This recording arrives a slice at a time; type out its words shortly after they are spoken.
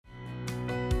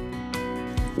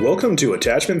Welcome to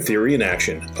Attachment Theory in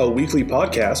Action, a weekly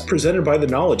podcast presented by the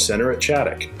Knowledge Center at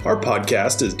Chaddock. Our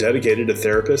podcast is dedicated to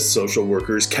therapists, social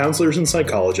workers, counselors, and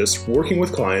psychologists working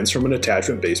with clients from an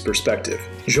attachment-based perspective.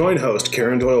 Join host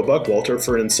Karen Doyle Buckwalter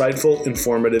for an insightful,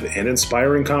 informative, and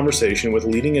inspiring conversation with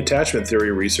leading attachment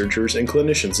theory researchers and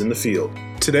clinicians in the field.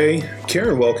 Today,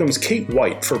 Karen welcomes Kate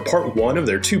White for part one of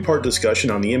their two-part discussion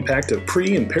on the impact of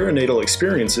pre- and perinatal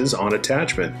experiences on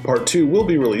attachment. Part two will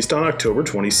be released on October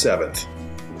 27th.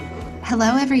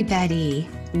 Hello, everybody.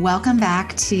 Welcome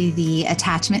back to the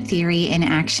Attachment Theory in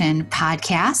Action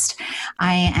podcast.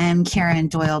 I am Karen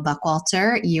Doyle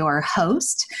Buckwalter, your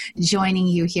host, joining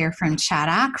you here from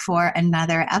Chaddock for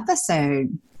another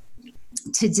episode.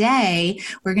 Today,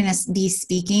 we're going to be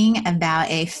speaking about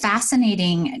a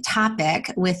fascinating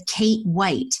topic with Kate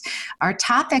White. Our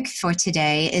topic for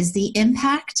today is the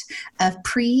impact of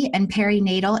pre- and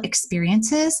perinatal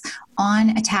experiences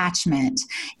on attachment.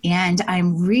 And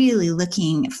I'm really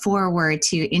looking forward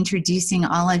to introducing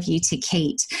all of you to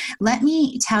Kate. Let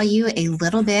me tell you a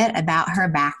little bit about her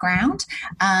background.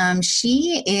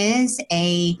 She is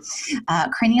a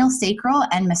craniosacral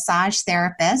and massage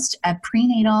therapist, a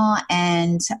prenatal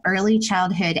and early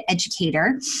childhood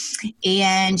educator,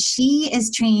 and she is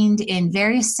trained in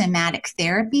various somatic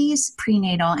therapies,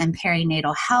 prenatal and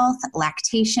perinatal health,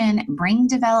 lactation, brain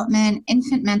development,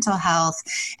 infant mental health,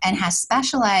 and has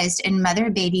specialized in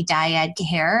mother-baby dyad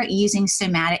care using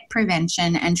somatic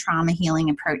prevention and trauma healing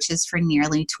approaches for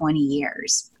nearly 20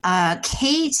 years.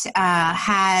 Kate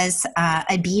has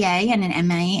a BA and an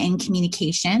MA in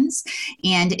communications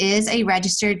and is a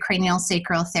registered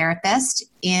craniosacral therapist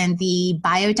in the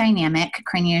biodynamic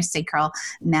craniosacral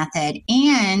method.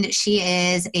 And she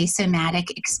is a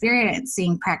somatic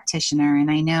experiencing practitioner.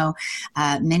 And I know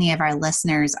many of our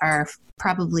listeners are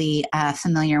probably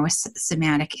familiar with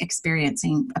somatic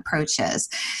experiencing approaches.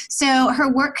 So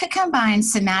her work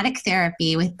combines somatic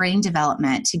therapy with brain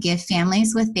development to give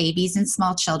families with babies and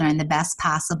small children the best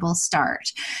possible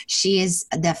start. She is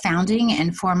the founding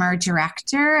and former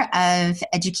director of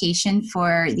education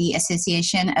for the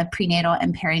Association of Prenatal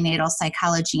and Perinatal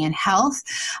Psychology and Health,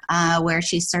 where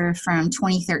she served from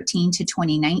 2013 to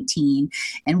 2019.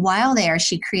 And while there,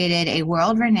 she created a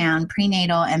world-renowned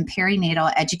prenatal and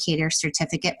perinatal educator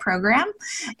certificate program,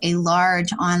 a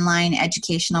large online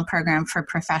educational program for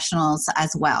professionals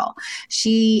as well.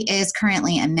 She is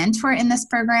currently a mentor in this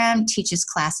program, teaches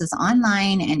classes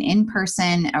online and in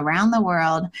person around the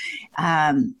world.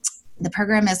 The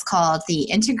program is called the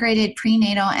Integrated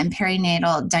Prenatal and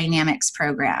Perinatal Dynamics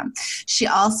Program. She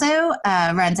also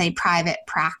runs a private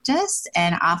practice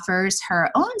and offers her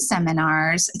own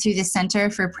seminars through the Center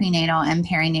for Prenatal and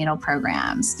Perinatal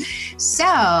Programs. So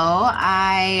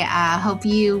I hope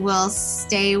you will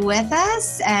stay with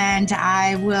us, and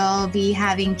I will be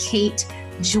having Kate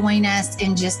join us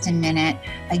in just a minute.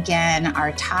 Again,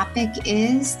 our topic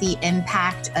is the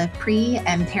impact of pre-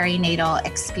 and perinatal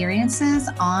experiences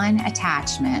on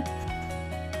attachment.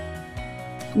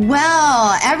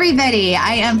 Well, everybody,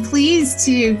 I am pleased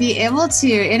to be able to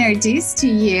introduce to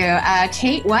you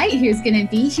Kate White, who's going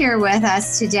to be here with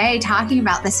us today talking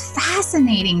about this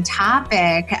fascinating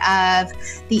topic of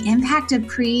the impact of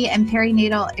pre- and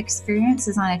perinatal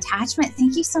experiences on attachment.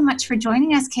 Thank you so much for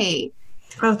joining us, Kate.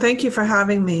 Oh, thank you for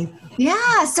having me.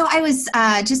 Yeah, so I was,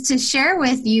 just to share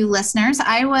with you listeners,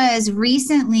 I was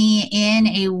recently in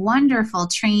a wonderful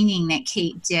training that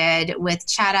Kate did with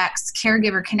Chaddock's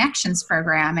Caregiver Connections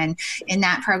program. And in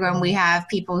that program, we have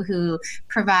people who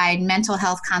provide mental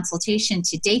health consultation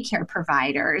to daycare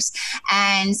providers.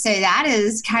 And so that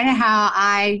is kind of how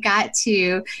I got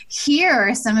to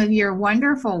hear some of your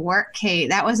wonderful work, Kate.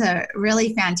 That was a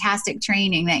really fantastic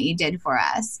training that you did for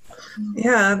us.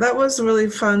 Yeah, that was really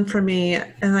fun for me.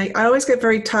 And I always get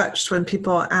very touched when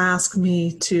people ask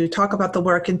me to talk about the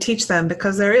work and teach them,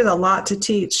 because there is a lot to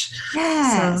teach.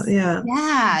 Yes. So, yeah.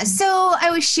 Yeah. So I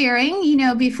was sharing,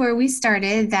 before we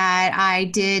started that I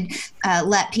did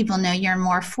let people know your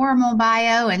more formal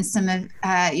bio and some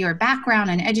of your background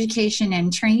and education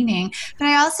and training. But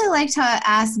I also like to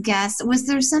ask guests, was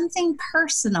there something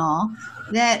personal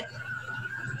that,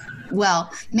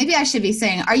 well, maybe I should be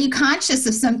saying, are you conscious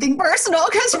of something personal?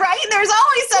 Because, right, there's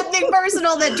always something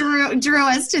personal that drew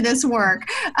us to this work.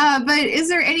 But is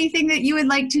there anything that you would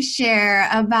like to share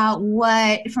about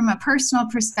what, from a personal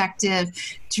perspective,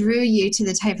 drew you to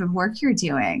the type of work you're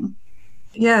doing?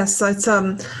 Yes, it's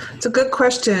a good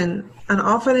question. And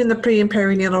often in the pre and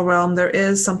perinatal realm, there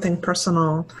is something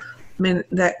personal. I mean,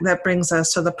 that brings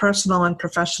us. So the personal and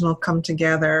professional come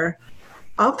together.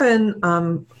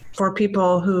 Often, for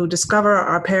people who discover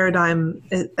our paradigm,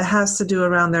 it has to do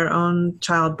around their own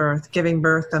childbirth, giving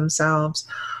birth themselves,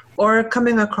 or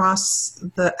coming across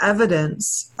the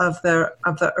evidence of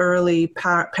the early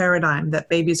paradigm that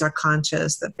babies are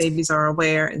conscious, that babies are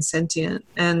aware and sentient.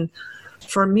 And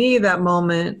for me, that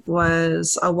moment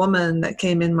was a woman that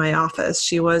came in my office.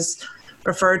 She was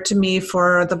referred to me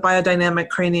for the biodynamic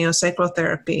craniosacral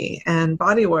therapy and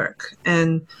body work.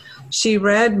 And she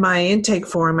read my intake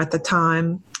form at the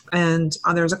time, and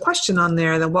there was a question on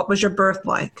there that, what was your birth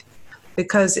like?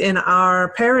 Because in our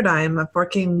paradigm of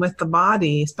working with the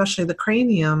body, especially the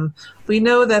cranium, we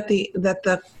know that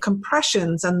the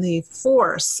compressions and the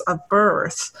force of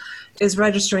birth is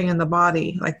registering in the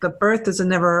body. Like the birth is a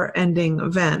never-ending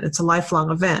event. It's a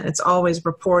lifelong event. It's always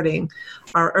reporting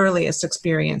our earliest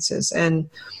experiences. And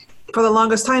for the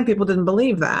longest time, people didn't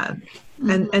believe that.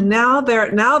 Mm-hmm. And now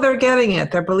they're getting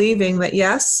it. They're believing that,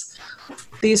 yes,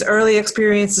 these early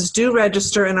experiences do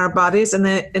register in our bodies, and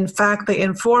that, in fact, they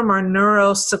inform our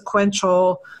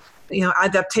neurosequential,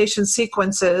 adaptation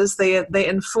sequences. They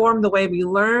inform the way we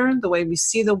learn, the way we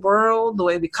see the world, the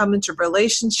way we come into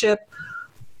relationship,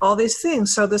 all these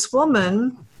things. So this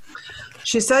woman,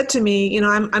 she said to me,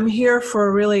 I'm here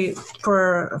for really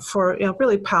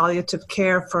palliative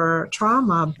care for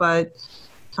trauma, but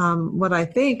what I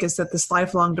think is that this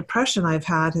lifelong depression I've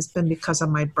had has been because of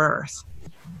my birth.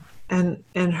 And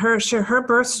her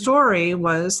birth story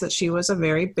was that she was a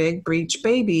very big breech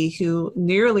baby who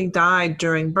nearly died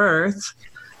during birth,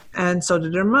 and so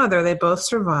did her mother. They both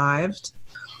survived.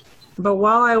 But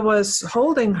while I was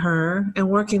holding her and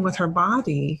working with her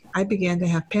body, I began to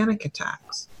have panic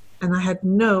attacks, and I had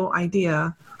no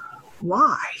idea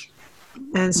why.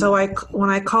 And so when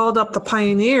I called up the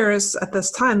pioneers at this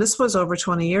time, this was over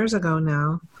 20 years ago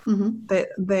now, mm-hmm.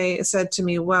 they said to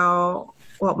me, well,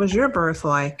 what was your birth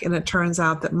like? And it turns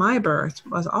out that my birth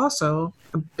was also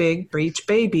a big breech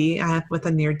baby with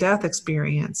a near-death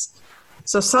experience.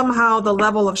 So somehow the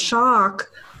level of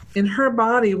shock in her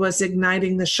body was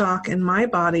igniting the shock in my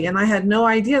body, and I had no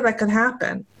idea that could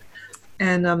happen.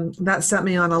 And that set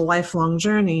me on a lifelong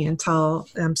journey until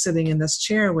I'm sitting in this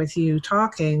chair with you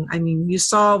talking. I mean, you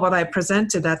saw what I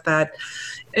presented at that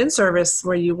in-service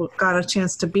where you got a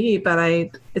chance to be, but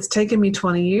it's taken me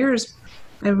 20 years.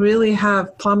 I really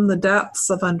have plumbed the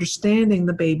depths of understanding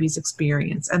the baby's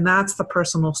experience. And that's the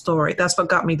personal story. That's what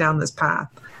got me down this path.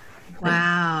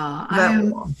 Wow.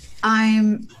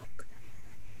 I'm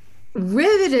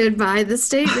riveted by the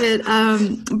statement.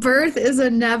 Birth is a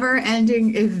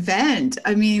never-ending event.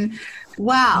 I mean,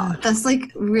 wow, that's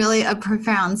like really a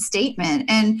profound statement.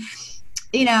 And,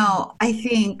 I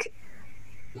think,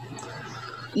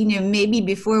 maybe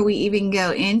before we even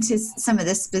go into some of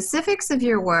the specifics of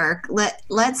your work,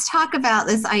 let's talk about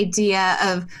this idea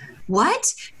of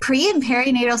what? Pre and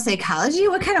perinatal psychology?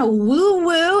 What kind of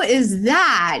woo-woo is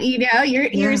that?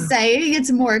 You're saying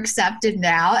it's more accepted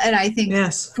now. And I think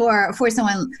for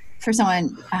someone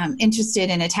interested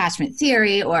in attachment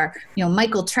theory, or,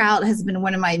 Michael Trout has been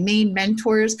one of my main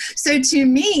mentors. So to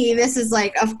me, this is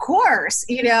like, of course,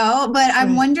 but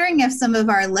I'm wondering if some of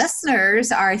our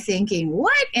listeners are thinking,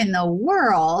 what in the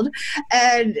world?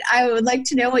 And I would like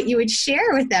to know what you would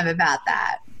share with them about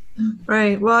that.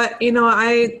 Right. Well,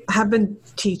 I have been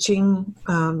teaching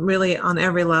really on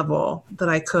every level that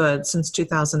I could since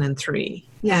 2003.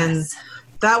 Yes. And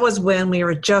that was when we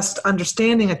were just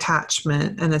understanding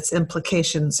attachment and its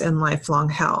implications in lifelong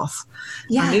health.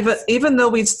 Yes. Even though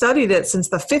we'd studied it since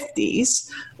the 50s,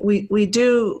 we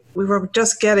were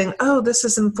just getting, this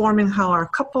is informing how our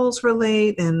couples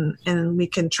relate, and we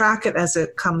can track it as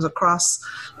it comes across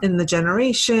in the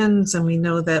generations, and we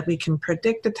know that we can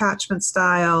predict attachment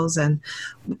styles, and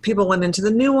people went into the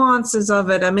nuances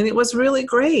of it. I mean, it was really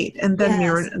great. And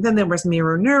then then there was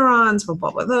mirror neurons, but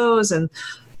what were those? And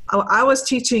I was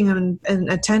teaching and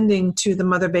attending to the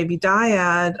mother-baby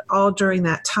dyad all during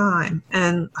that time,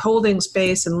 and holding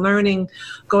space and learning,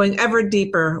 going ever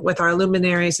deeper with our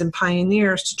luminaries and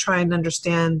pioneers to try and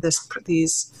understand this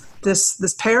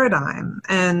paradigm.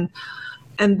 And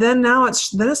then now it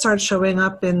started showing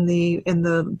up in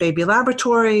the baby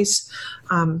laboratories,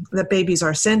 that babies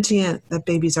are sentient, that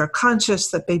babies are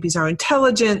conscious, that babies are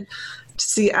intelligent. To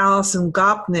see Alison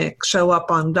Gopnik show up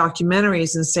on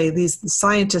documentaries and say, these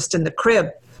scientists in the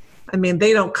crib, I mean,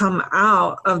 they don't come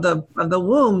out of the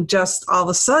womb just all of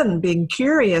a sudden being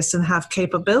curious and have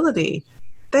capability.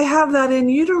 They have that in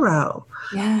utero.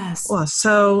 Yes. Well,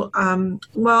 so,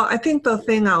 I think the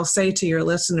thing I'll say to your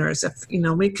listeners, if,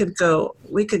 we could go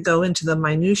into the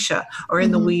minutia or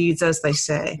in the weeds, as they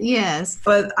say. Yes.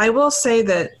 But I will say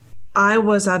that I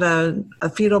was at a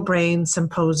fetal brain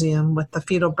symposium with the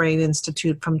Fetal Brain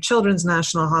Institute from Children's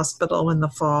National Hospital in the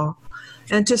fall.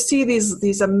 And to see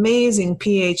these amazing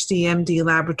PhD, MD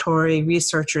laboratory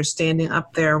researchers standing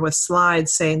up there with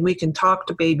slides saying we can talk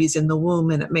to babies in the womb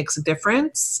and it makes a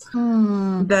difference,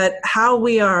 that how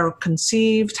we are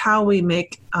conceived, how we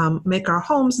make our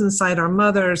homes inside our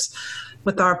mothers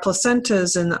with our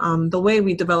placentas, and the way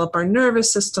we develop our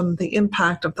nervous system, the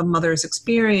impact of the mother's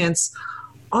experience,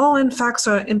 all impacts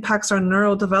our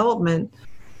neurodevelopment.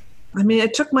 I mean,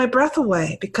 it took my breath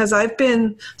away because I've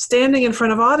been standing in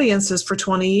front of audiences for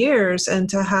 20 years, and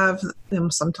to have them,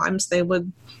 sometimes they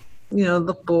would,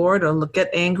 look bored or get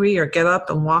angry or get up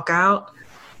and walk out.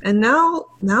 And now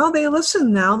they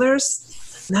listen. Now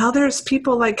there's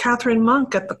people like Catherine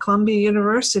Monk at the Columbia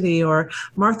University, or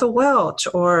Martha Welch,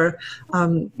 or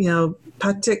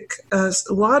Patrick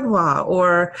Wadhwa,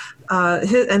 or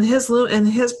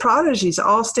his prodigies,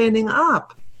 all standing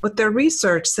up with their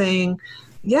research saying,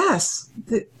 yes,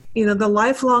 the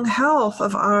lifelong health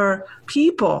of our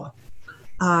people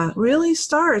really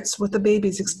starts with the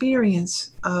baby's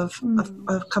experience of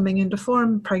coming into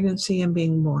form, pregnancy, and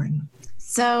being born.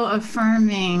 So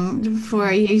affirming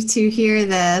for you to hear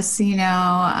this,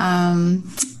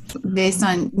 based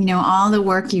on, all the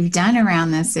work you've done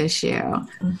around this issue.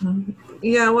 Mm-hmm.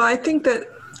 Yeah, well, I think that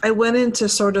I went into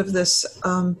sort of this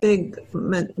big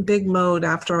mode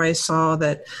after I saw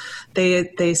that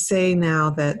they say now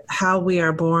that how we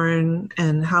are born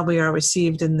and how we are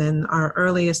received, and then our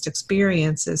earliest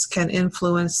experiences can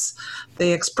influence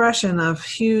the expression of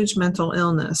huge mental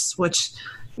illness, which,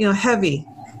 heavy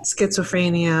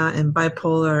schizophrenia and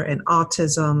bipolar and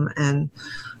autism and,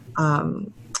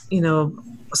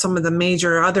 some of the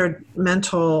major other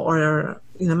mental, or,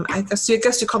 I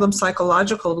guess you call them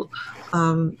psychological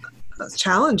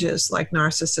challenges like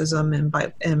narcissism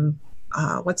and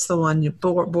what's the one,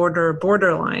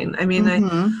 borderline. I mean,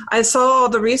 I saw all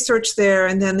the research there,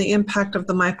 and then the impact of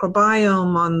the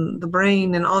microbiome on the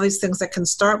brain and all these things that can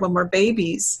start when we're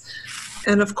babies.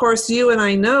 And of course, you and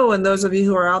I know, and those of you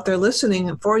who are out there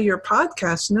listening for your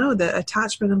podcast know, that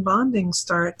attachment and bonding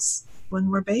starts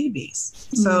when we're babies.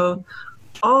 Mm-hmm. So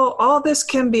all this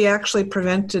can be actually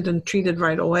prevented and treated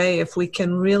right away if we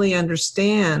can really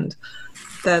understand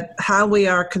that how we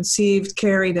are conceived,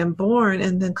 carried, and born,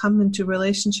 and then come into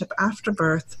relationship after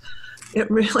birth.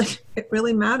 It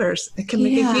really matters. It can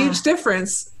make a huge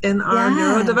difference in our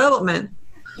neurodevelopment.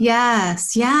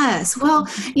 Yes. Well,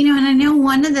 and I know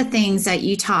one of the things that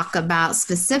you talk about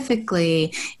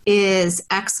specifically is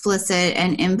explicit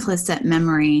and implicit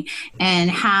memory, and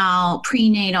how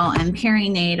prenatal and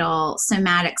perinatal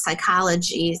somatic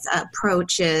psychology's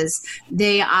approaches,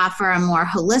 they offer a more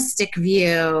holistic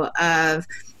view of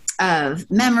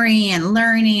memory and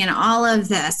learning and all of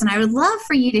this. And I would love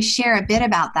for you to share a bit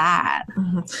about that.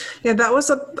 Mm-hmm. Yeah, that was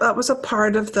a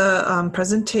part of the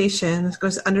presentation,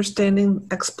 because understanding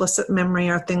explicit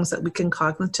memory are things that we can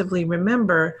cognitively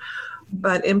remember,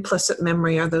 but implicit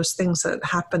memory are those things that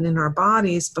happen in our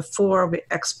bodies before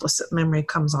explicit memory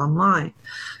comes online.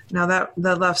 Now, that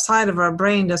the left side of our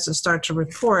brain doesn't start to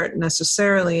report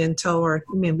necessarily until we're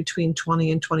between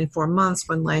 20 and 24 months,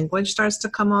 when language starts to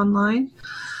come online.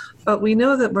 But we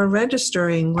know that we're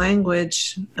registering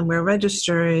language, and we're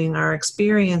registering our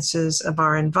experiences of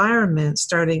our environment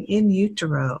starting in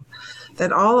utero,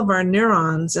 that all of our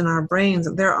neurons in our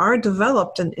brains, they are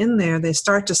developed, and in there they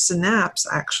start to synapse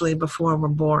actually before we're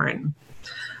born.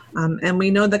 And we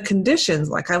know the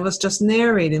conditions, like I was just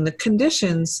narrating, the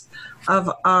conditions of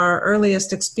our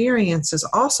earliest experiences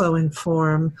also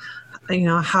inform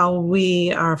how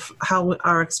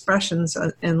our expressions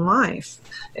in life.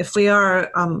 If we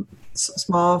are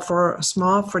small for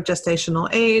gestational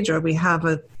age, or we have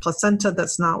a placenta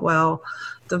that's not well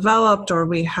developed, or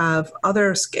we have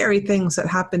other scary things that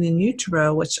happen in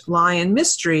utero, which lie in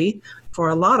mystery for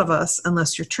a lot of us,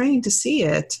 unless you're trained to see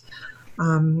it,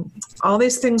 all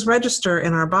these things register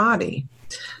in our body.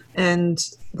 And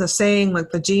the saying,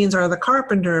 like, the genes are the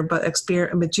carpenter, but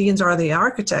genes are the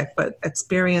architect, but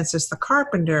experience is the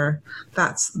carpenter.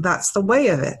 That's the way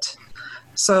of it.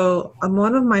 So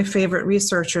one of my favorite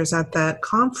researchers at that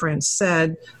conference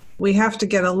said, we have to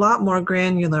get a lot more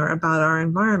granular about our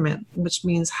environment, which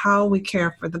means how we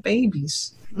care for the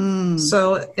babies.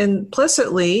 So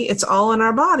implicitly, it's all in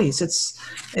our bodies.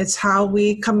 It's how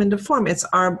we come into form. It's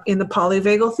in the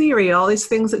polyvagal theory, all these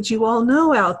things that you all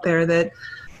know out there, that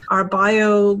our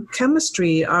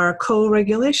biochemistry, our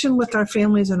co-regulation with our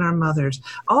families and our mothers,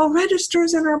 all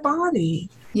registers in our body.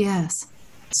 Yes.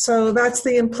 So that's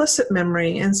the implicit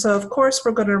memory. And so, of course,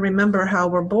 we're going to remember how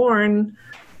we're born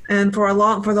And for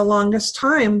the longest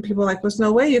time, people were like, there's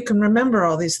no way you can remember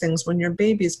all these things when you're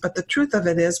babies. But the truth of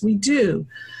it is we do.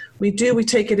 We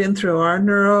take it in through our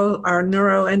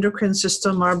neuroendocrine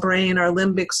system, our brain, our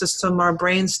limbic system, our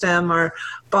brainstem, our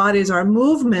bodies, our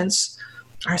movements,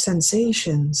 our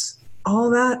sensations. All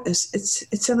that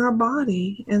it's in our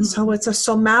body. And so it's a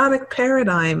somatic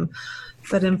paradigm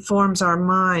that informs our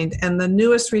mind. And the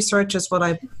newest research is what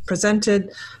I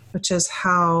presented, which is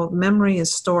how memory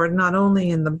is stored not only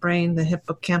in the brain, the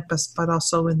hippocampus, but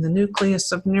also in the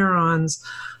nucleus of neurons,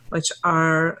 which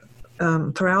are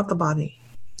throughout the body.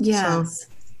 Yes.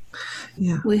 So,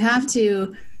 yeah. We have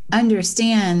to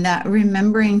understand that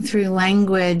remembering through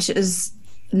language is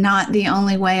not the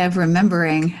only way of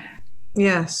remembering.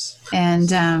 Yes.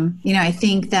 And, I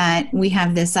think that we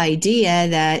have this idea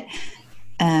that,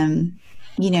 and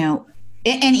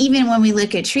even when we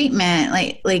look at treatment,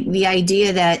 like the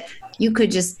idea that you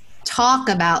could just talk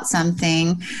about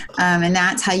something, and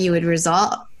that's how you would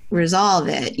resolve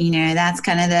it. That's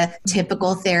kind of the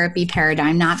typical therapy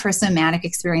paradigm, not for a somatic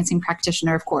experiencing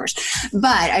practitioner, of course,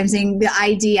 but I'm saying the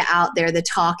idea out there, the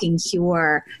talking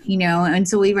cure, and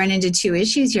so we run into two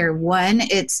issues here. One,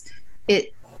 it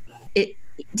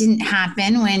didn't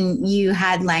happen when you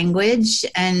had language,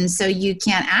 and so you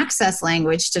can't access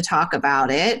language to talk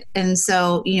about it. And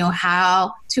so,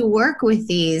 how to work with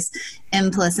these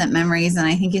implicit memories, and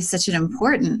I think is such an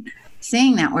important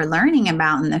thing that we're learning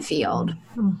about in the field.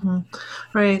 Mm-hmm.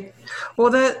 Right. Well,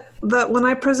 that when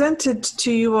I presented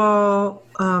to you all,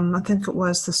 I think it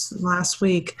was this last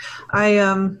week,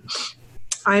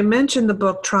 I mentioned the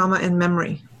book Trauma and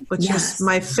Memory, which Yes. is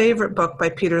my favorite book by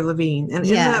Peter Levine. And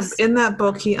Yes. in that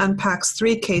book, he unpacks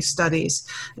 3 case studies.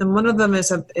 And one of them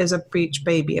is a breech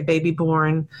baby, a baby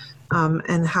born,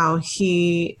 and how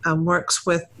he works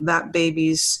with that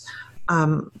baby's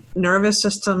nervous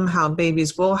system, how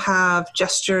babies will have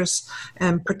gestures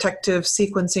and protective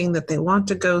sequencing that they want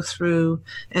to go through.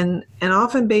 And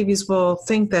often babies will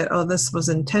think that, oh, this was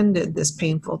intended, this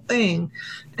painful thing,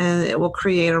 and it will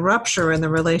create a rupture in the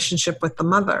relationship with the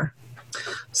mother.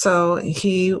 So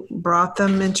he brought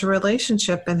them into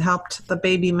relationship and helped the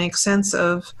baby make sense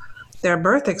of their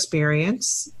birth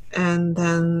experience. And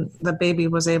then the baby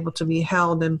was able to be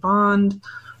held and bond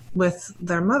with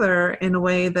their mother in a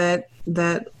way that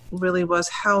really was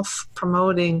health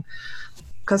promoting,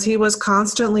 because he was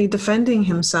constantly defending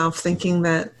himself, thinking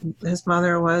that his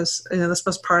mother was, this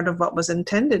was part of what was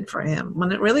intended for him,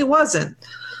 when it really wasn't.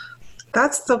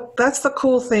 That's the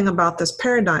cool thing about this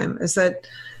paradigm, is that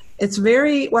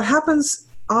what happens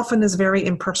often is very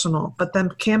impersonal, but then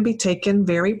can be taken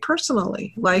very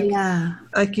personally. Like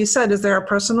you said, is there a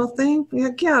personal thing?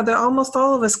 Yeah, almost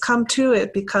all of us come to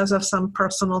it because of some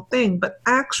personal thing, but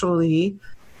actually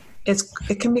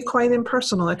it can be quite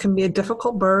impersonal. It can be a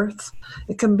difficult birth.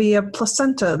 It can be a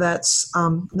placenta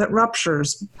that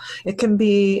ruptures. It can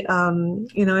be,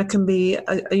 it can be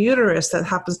a uterus that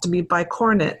happens to be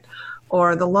bicornate,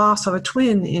 or the loss of a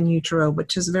twin in utero,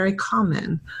 which is very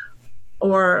common,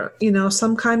 or,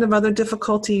 some kind of other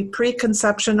difficulty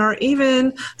preconception, or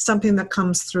even something that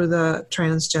comes through the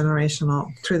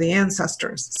through the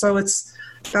ancestors. So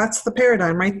that's the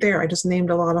paradigm right there. I just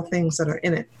named a lot of things that are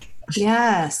in it.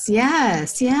 Yes, yeah.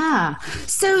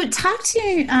 So talk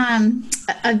to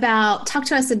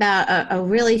us about a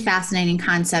really fascinating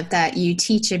concept that you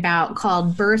teach about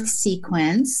called birth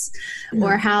sequence,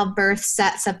 or how birth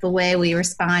sets up the way we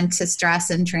respond to stress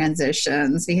and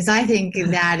transitions, because I think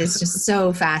that is just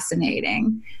so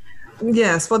fascinating.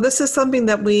 Yes, well, this is something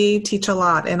that we teach a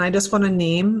lot, and I just want to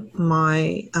name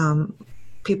my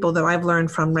people that I've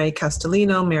learned from: Ray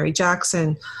Castellino, Mary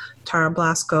Jackson, Tara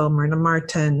Blasco, Myrna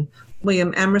Martin,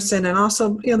 William Emerson, and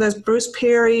also, there's Bruce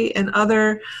Perry and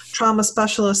other trauma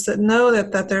specialists that know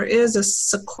that there is a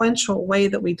sequential way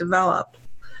that we develop.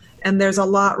 And there's a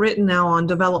lot written now on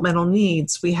developmental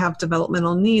needs. We have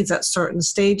developmental needs at certain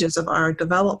stages of our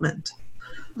development.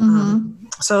 Mm-hmm.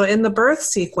 So in the birth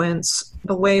sequence,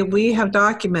 the way we have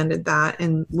documented that,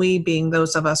 and we being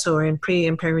those of us who are in pre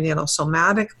and perinatal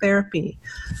somatic therapy,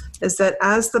 is that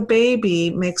as the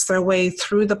baby makes their way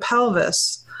through the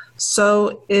pelvis,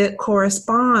 so it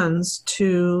corresponds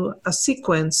to a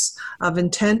sequence of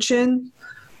intention,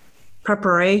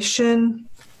 preparation,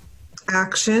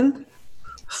 action,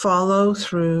 follow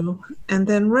through, and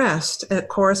then rest. It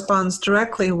corresponds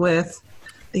directly with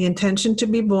the intention to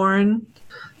be born,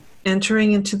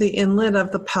 entering into the inlet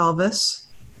of the pelvis,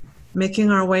 making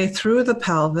our way through the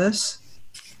pelvis,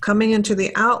 coming into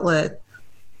the outlet,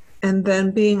 and then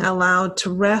being allowed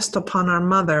to rest upon our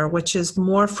mother, which is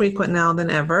more frequent now than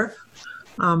ever,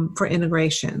 for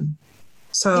integration.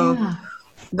 So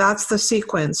That's the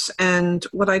sequence. And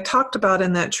what I talked about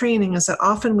in that training is that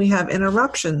often we have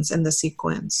interruptions in the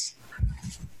sequence.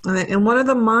 And one of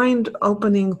the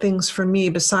mind-opening things for me,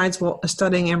 besides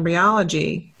studying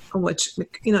embryology, which,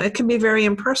 it can be very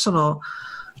impersonal,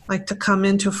 like to come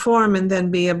into form and then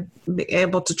be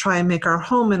able to try and make our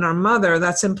home in our mother,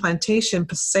 that's implantation,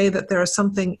 to say that there is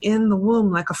something in the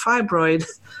womb like a fibroid.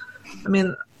 I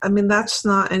mean, that's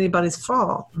not anybody's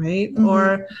fault, right? Mm-hmm.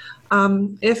 Or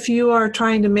if you are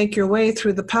trying to make your way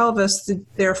through the pelvis,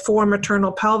 there are 4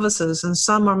 maternal pelvises, and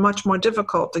some are much more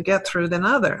difficult to get through than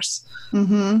others.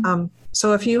 Mm-hmm.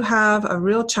 So if you have a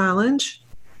real challenge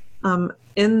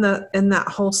in that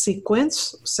whole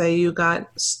sequence, say you got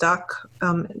stuck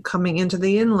coming into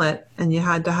the inlet and you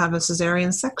had to have a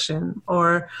cesarean section,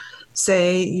 or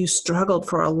say you struggled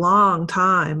for a long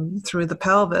time through the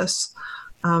pelvis,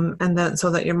 and then so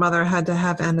that your mother had to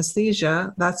have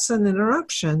anesthesia, that's an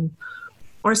interruption.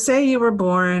 Or say you were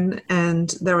born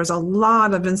and there was a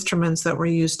lot of instruments that were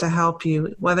used to help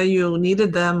you, whether you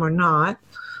needed them or not,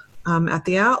 at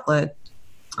the outlet,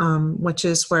 which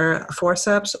is where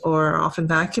forceps or often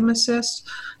vacuum assist,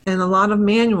 and a lot of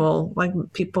manual, like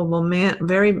people will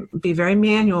be very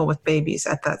manual with babies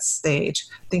at that stage,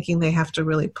 thinking they have to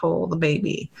really pull the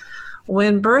baby.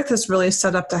 When birth is really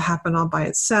set up to happen all by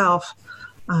itself,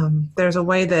 there's a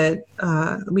way that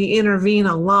we intervene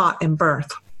a lot in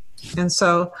birth. And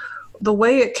so the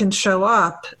way it can show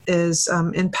up is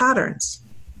in patterns.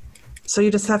 So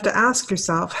you just have to ask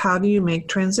yourself, how do you make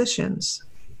transitions?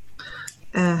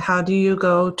 How do you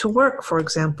go to work, for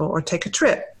example, or take a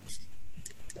trip?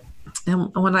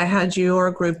 And what I had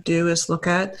your group do is look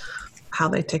at how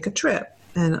they take a trip.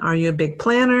 And are you a big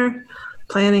planner?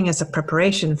 Planning is a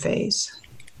preparation phase.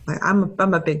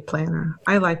 I'm a big planner.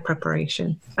 I like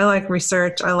preparation. I like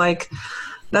research.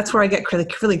 That's where I get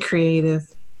really creative.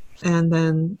 And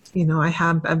then,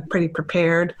 I'm pretty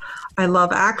prepared. I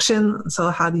love action. So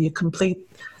how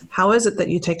is it that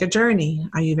you take a journey?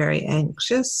 Are you very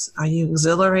anxious? Are you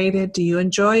exhilarated? Do you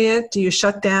enjoy it? Do you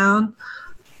shut down?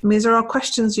 These are all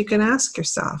questions you can ask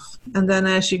yourself. And then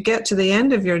as you get to the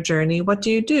end of your journey, what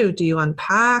do you do? Do you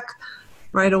unpack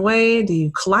right away? Do you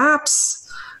collapse?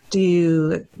 Do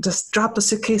you just drop the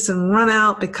suitcase and run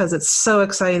out because it's so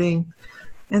exciting?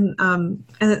 And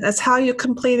that's how you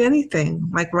complete anything,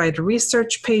 like write a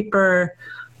research paper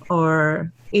or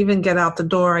even get out the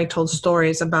door. I told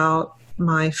stories about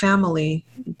my family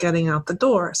getting out the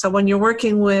door. So when you're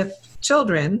working with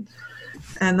children,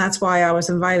 and that's why I was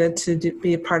invited to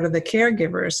be a part of the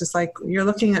caregivers, it's like you're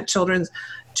looking at children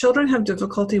have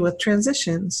difficulty with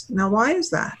transitions. Now, why is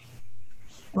that?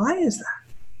 Why is that?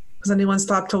 Has anyone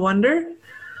stopped to wonder?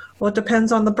 Well, it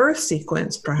depends on the birth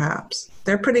sequence, perhaps.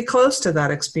 They're pretty close to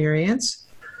that experience.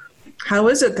 How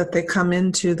is it that they come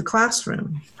into the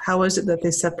classroom? How is it that they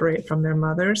separate from their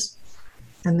mothers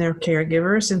and their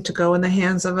caregivers and to go in the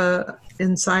hands of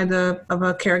inside of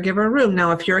a caregiver room?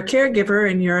 Now, if you're a caregiver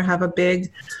and you have a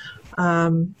big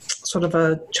sort of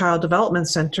a child development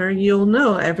center, you'll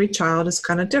know every child is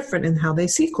kind of different in how they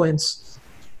sequence,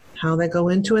 how they go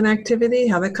into an activity,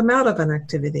 how they come out of an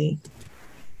activity.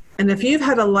 And if you've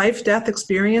had a life-death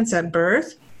experience at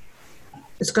birth,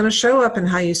 it's going to show up in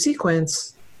how you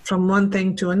sequence from one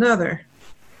thing to another.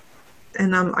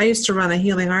 And I used to run a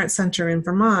healing arts center in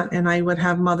Vermont, and I would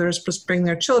have mothers bring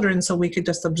their children so we could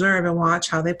just observe and watch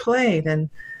how they played.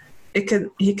 And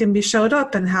he can be showed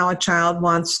up in how a child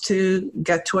wants to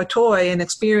get to a toy and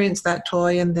experience that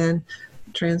toy and then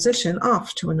transition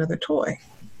off to another toy.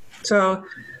 So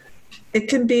it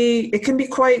can be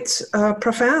quite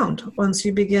profound once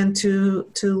you begin to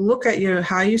look at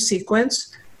how you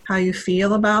sequence, how you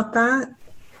feel about that.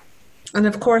 And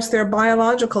of course, there are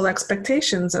biological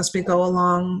expectations as we go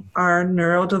along our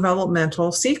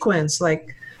neurodevelopmental sequence.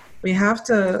 Like we have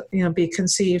to, be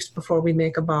conceived before we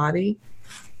make a body.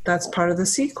 That's part of the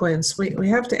sequence. We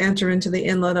have to enter into the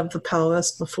inlet of the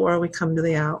pelvis before we come to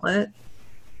the outlet.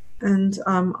 And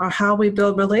how we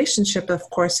build relationship, of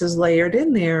course, is layered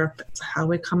in there. It's how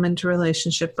we come into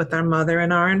relationship with our mother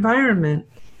and our environment.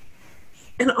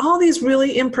 And all these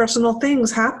really impersonal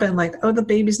things happen, like, oh, the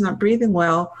baby's not breathing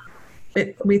well.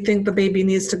 We think the baby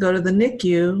needs to go to the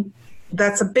NICU.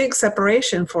 That's a big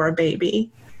separation for a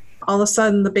baby. All of a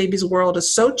sudden, the baby's world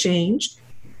is so changed.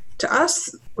 To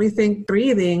us, we think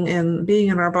breathing and being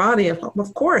in our body,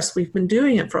 of course, we've been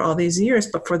doing it for all these years.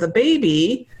 But for the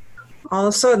baby, all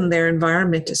of a sudden, their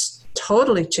environment is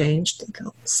totally changed.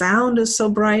 The sound is so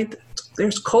bright.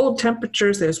 There's cold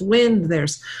temperatures. There's wind.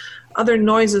 There's other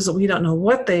noises that we don't know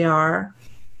what they are.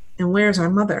 And where's our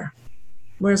mother?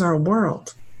 Where's our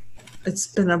world? It's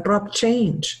been abrupt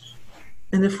change.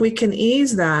 And if we can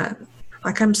ease that,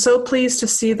 Like, I'm so pleased to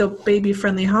see the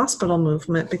baby-friendly hospital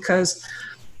movement, because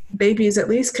babies at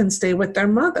least can stay with their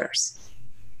mothers.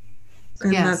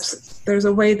 And there's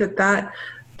a way that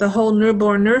the whole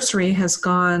newborn nursery has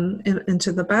gone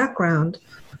into the background.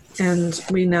 And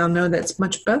we now know that it's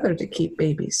much better to keep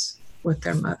babies with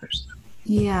their mothers.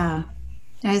 Yeah.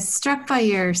 I was struck by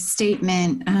your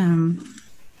statement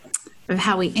of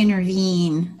how we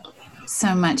intervene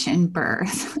so much in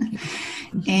birth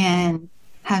and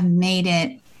have made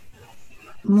it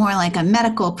more like a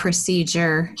medical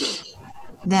procedure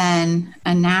than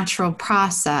a natural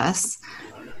process.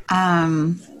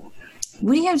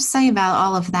 What do you have to say about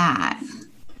all of that?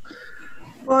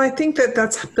 Well, I think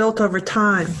that's built over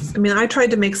time. I mean, I tried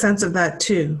to make sense of that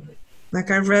too. Like,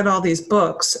 I've read all these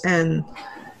books, and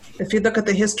if you look at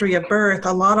the history of birth,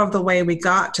 a lot of the way we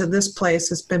got to this place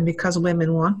has been because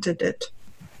women wanted it.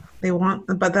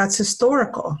 But that's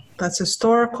historical. That's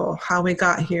historical, how we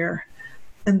got here.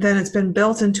 And then it's been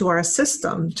built into our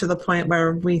system to the point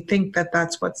where we think that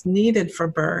that's what's needed for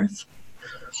birth.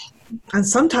 And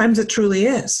sometimes it truly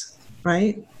is,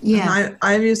 right? Yeah.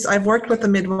 And I've worked with a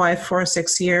midwife for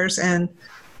 6 years, and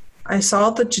I saw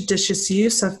the judicious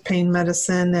use of pain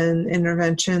medicine and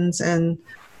interventions, and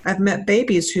I've met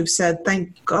babies who've said,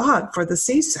 thank God for the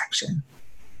C-section.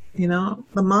 You know,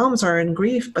 the moms are in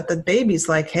grief, but the baby's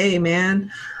like, hey,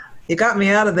 man, you got me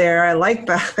out of there. I like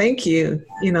that. Thank you.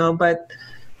 You know, but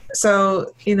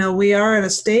so, you know, we are at a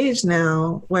stage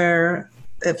now where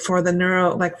for the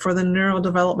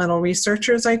neurodevelopmental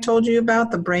researchers I told you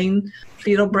about, the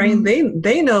fetal brain,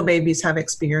 they know babies have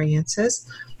experiences.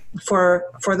 For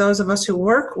those of us who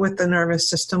work with the nervous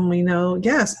system, we know,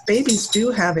 yes, babies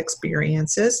do have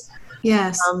experiences.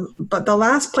 Yes. But the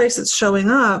last place it's showing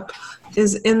up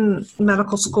is in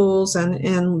medical schools and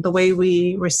in the way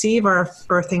we receive our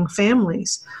birthing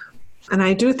families. And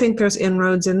I do think there's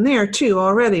inroads in there too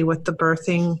already with the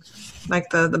birthing, like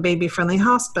the baby-friendly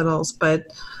hospitals, but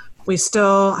we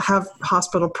still have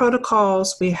hospital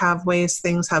protocols. We have ways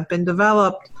things have been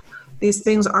developed. These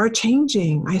things are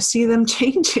changing. I see them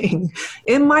changing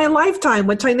in my lifetime,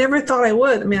 which I never thought I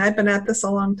would. I mean, I've been at this a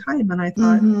long time, and I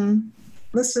thought,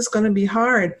 this is going to be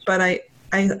hard, but I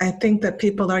think that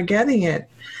people are getting it.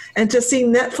 And to see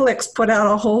Netflix put out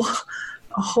a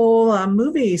whole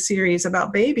movie series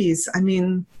about babies, I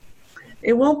mean,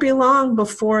 it won't be long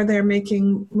before they're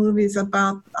making movies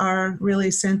about our really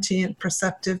sentient,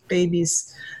 perceptive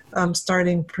babies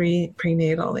starting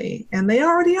prenatally. And they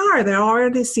already are. They're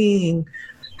already seeing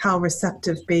how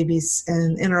receptive babies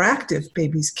and interactive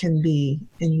babies can be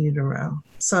in utero.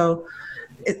 So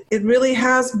it really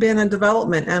has been a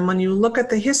development. And when you look at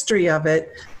the history of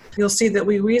it, you'll see that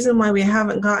the reason why we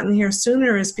haven't gotten here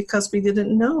sooner is because we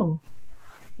didn't know.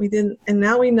 And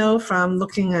now we know from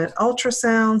looking at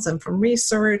ultrasounds and from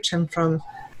research and from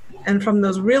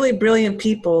those really brilliant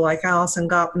people like Alison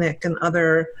Gopnik and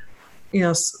other, you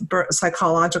know,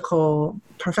 psychological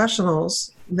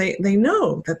professionals. They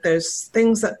know that there's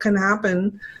things that can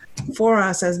happen for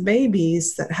us as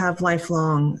babies that have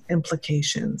lifelong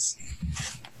implications.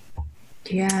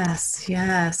 Yes.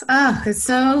 Oh, it's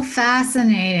so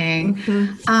fascinating.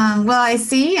 Well, I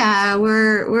see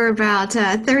we're about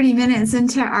 30 minutes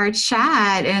into our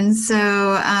chat, and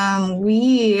so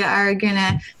we are going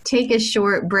to take a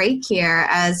short break here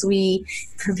as we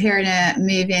prepare to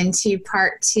move into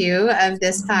part 2 of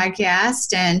this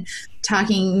podcast and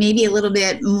talking maybe a little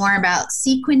bit more about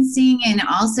sequencing and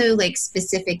also like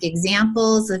specific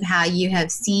examples of how you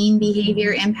have seen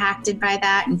behavior impacted by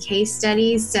that in case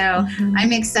studies. So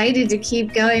I'm excited to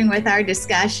keep going with our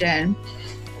discussion.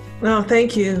 Well,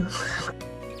 thank you.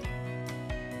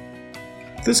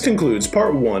 This concludes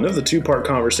part 1 of the 2-part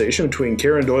conversation between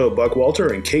Karen Doyle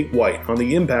Buckwalter and Kate White on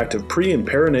the impact of pre- and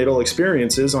perinatal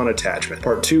experiences on attachment.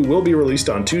 Part 2 will be released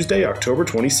on Tuesday, October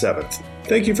 27th.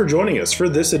 Thank you for joining us for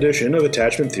this edition of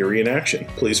Attachment Theory in Action.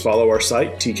 Please follow our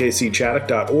site,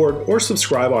 tkcchaddock.org, or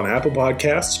subscribe on Apple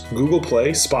Podcasts, Google Play,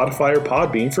 Spotify, or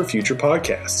Podbean for future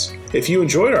podcasts. If you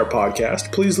enjoyed our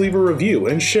podcast, please leave a review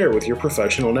and share with your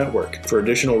professional network. For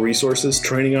additional resources,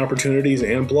 training opportunities,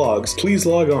 and blogs, please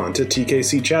log on to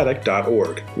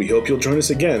tkcchaddock.org. We hope you'll join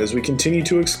us again as we continue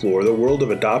to explore the world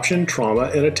of adoption,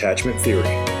 trauma, and attachment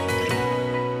theory.